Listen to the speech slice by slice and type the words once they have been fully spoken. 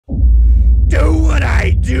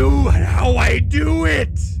do and how I do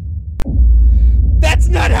it. That's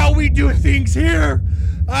not how we do things here.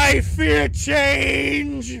 I fear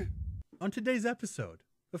change. On today's episode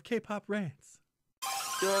of K-Pop Rantz.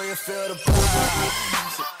 Do you feel the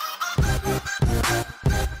vibes?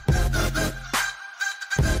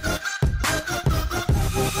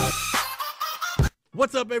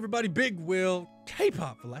 What's up, everybody? Big Will,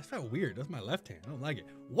 K-Pop for life. That's kind of weird. That's my left hand. I don't like it.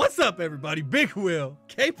 What's up, everybody? Big Will,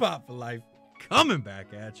 K-Pop for life, coming back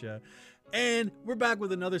at ya. And we're back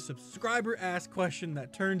with another subscriber-asked question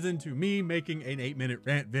that turns into me making an 8-minute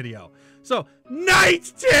rant video. So,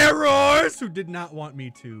 Night Terrors, who did not want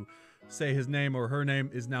me to say his name or her name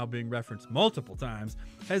is now being referenced multiple times,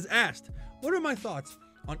 has asked, what are my thoughts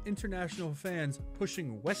on international fans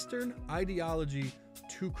pushing Western ideology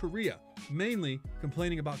to Korea, mainly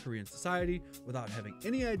complaining about Korean society without having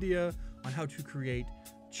any idea on how to create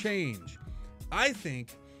change? I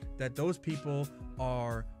think that those people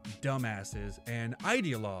are dumbasses and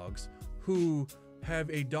ideologues who have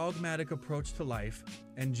a dogmatic approach to life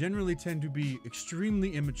and generally tend to be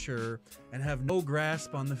extremely immature and have no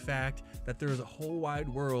grasp on the fact that there is a whole wide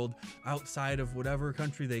world outside of whatever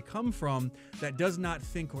country they come from that does not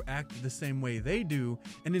think or act the same way they do,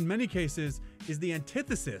 and in many cases is the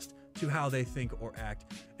antithesis to how they think or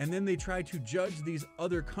act. And then they try to judge these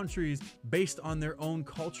other countries based on their own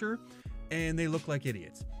culture, and they look like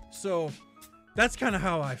idiots. So that's kind of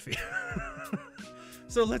how I feel.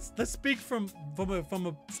 So let's speak from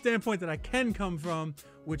a standpoint that I can come from,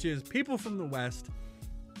 which is people from the West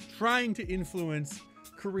trying to influence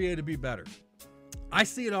Korea to be better. I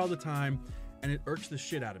see it all the time, and it irks the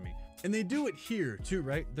shit out of me. And they do it here too,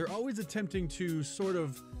 right? They're always attempting to sort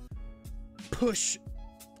of push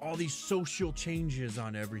all these social changes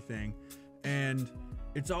on everything, and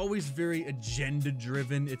it's always very agenda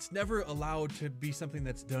driven. It's never allowed to be something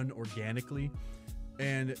that's done organically,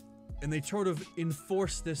 and they sort of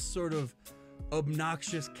enforce this sort of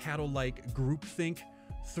obnoxious cattle-like groupthink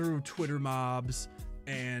through Twitter mobs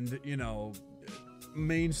and, you know,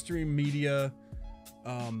 mainstream media,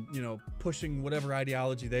 you know, pushing whatever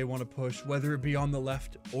ideology they want to push, whether it be on the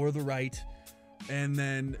left or the right. And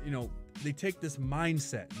then, you know, they take this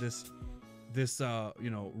mindset, this you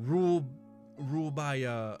know, rule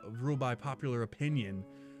by popular opinion,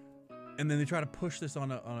 and then they try to push this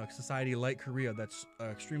on a society like Korea that's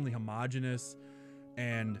extremely homogenous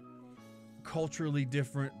and culturally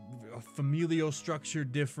different, familial structure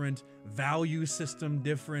different, value system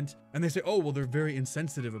different. And they say, oh, well, they're very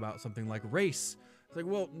insensitive about something like race. It's like,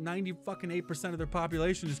 well, 98% of their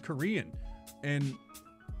population is Korean, and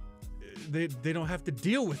they don't have to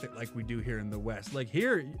deal with it like we do here in the West. Like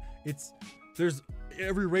here, there's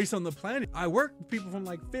every race on the planet. I work with people from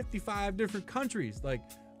like 55 different countries. Like,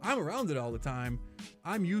 I'm around it all the time.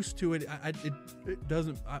 I'm used to it.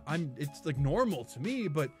 It's like normal to me.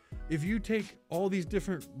 But if you take all these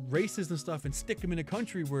different races and stuff and stick them in a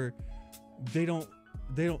country where they don't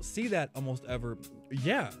see that almost ever,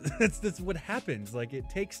 yeah, that's what happens. Like, it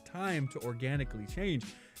takes time to organically change,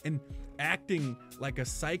 and acting like a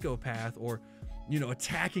psychopath or, you know,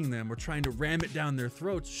 attacking them or trying to ram it down their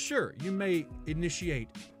throats. Sure, you may initiate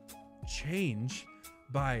change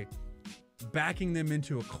by backing them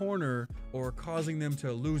into a corner or causing them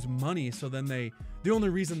to lose money, so then the only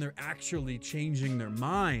reason they're actually changing their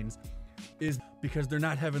minds is because they're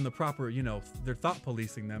not having the proper, you know, they're thought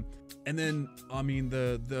policing them. And then, I mean,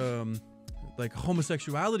 the like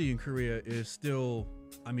homosexuality in Korea is still,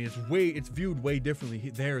 I mean, it's viewed way differently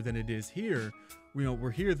there than it is here. You know, we're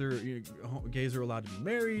here, gays are allowed to be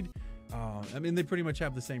married. I mean, they pretty much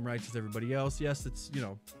have the same rights as everybody else. Yes, it's, you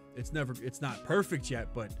know, it's not perfect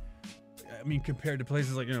yet, but I mean, compared to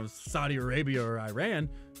places like, you know, Saudi Arabia or Iran,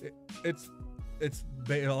 it's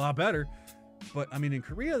a lot better. But I mean, in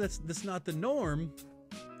Korea, that's not the norm,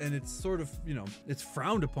 and it's sort of, you know, it's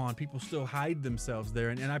frowned upon. People still hide themselves there,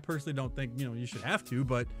 and I personally don't think, you know, you should have to,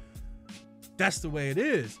 but that's the way it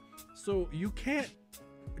is. So you can't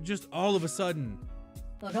just all of a sudden,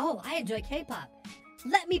 But oh, I enjoy K-pop.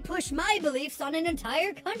 Let me push my beliefs on an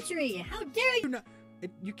entire country. How dare you?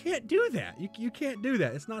 you can't do that. You can't do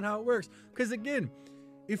that. It's not how it works. Because again,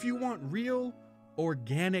 if you want real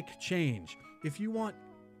organic change, if you want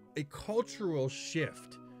a cultural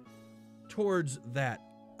shift towards that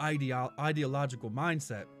ideological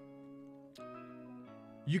mindset,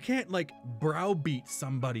 you can't like browbeat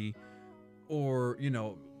somebody or, you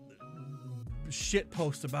know, shit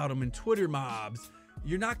post about them in Twitter mobs.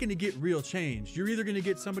 You're not going to get real change. You're either going to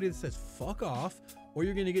get somebody that says fuck off, or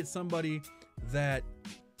you're going to get somebody that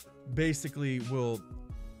basically will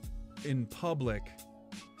in public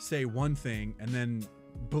say one thing and then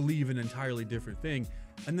believe an entirely different thing.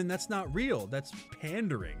 And then that's not real. That's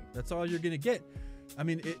pandering. That's all you're gonna get. I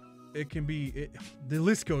mean, it can be. The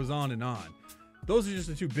list goes on and on. Those are just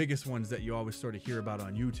the two biggest ones that you always sort of hear about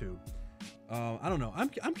on YouTube. I don't know.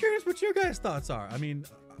 I'm curious what your guys' thoughts are. I mean,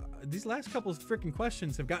 these last couple of freaking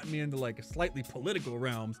questions have gotten me into like a slightly political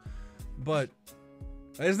realms, but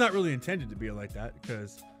it's not really intended to be like that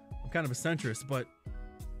because I'm kind of a centrist. But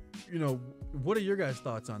you know, what are your guys'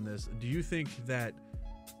 thoughts on this? Do you think that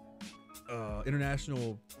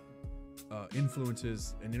international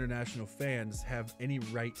influences and international fans have any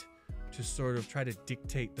right to sort of try to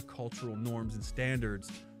dictate the cultural norms and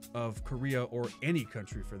standards of Korea or any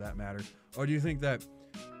country for that matter? Or do you think that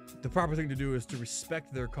the proper thing to do is to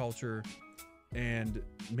respect their culture and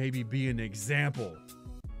maybe be an example,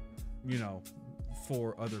 you know,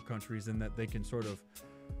 for other countries, and that they can sort of,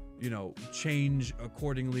 you know, change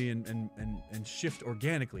accordingly and shift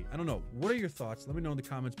organically? I don't know. What are your thoughts? Let me know in the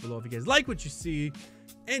comments below. If you guys like what you see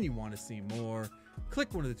and you want to see more,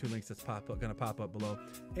 click one of the two links that's gonna pop up below.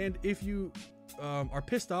 And if you are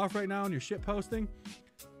pissed off right now and you're shit posting,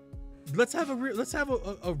 let's have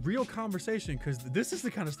a real conversation, because this is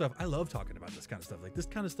the kind of stuff I love talking about. This kind of stuff, like this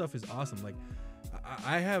kind of stuff is awesome. Like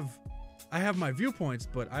I have my viewpoints,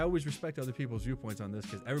 but I always respect other people's viewpoints on this,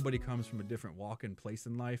 because everybody comes from a different walk and place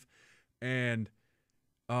in life. And,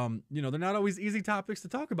 you know, they're not always easy topics to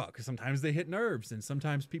talk about, because sometimes they hit nerves, and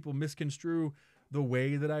sometimes people misconstrue the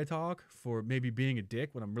way that I talk for maybe being a dick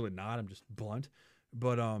when I'm really not. I'm just blunt.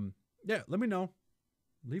 But, yeah, let me know.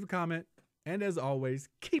 Leave a comment. And as always,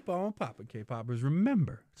 keep on popping, K-Poppers.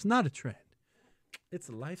 Remember, it's not a trend. It's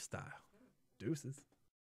a lifestyle. Deuces.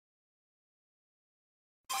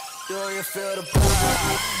 Do you feel the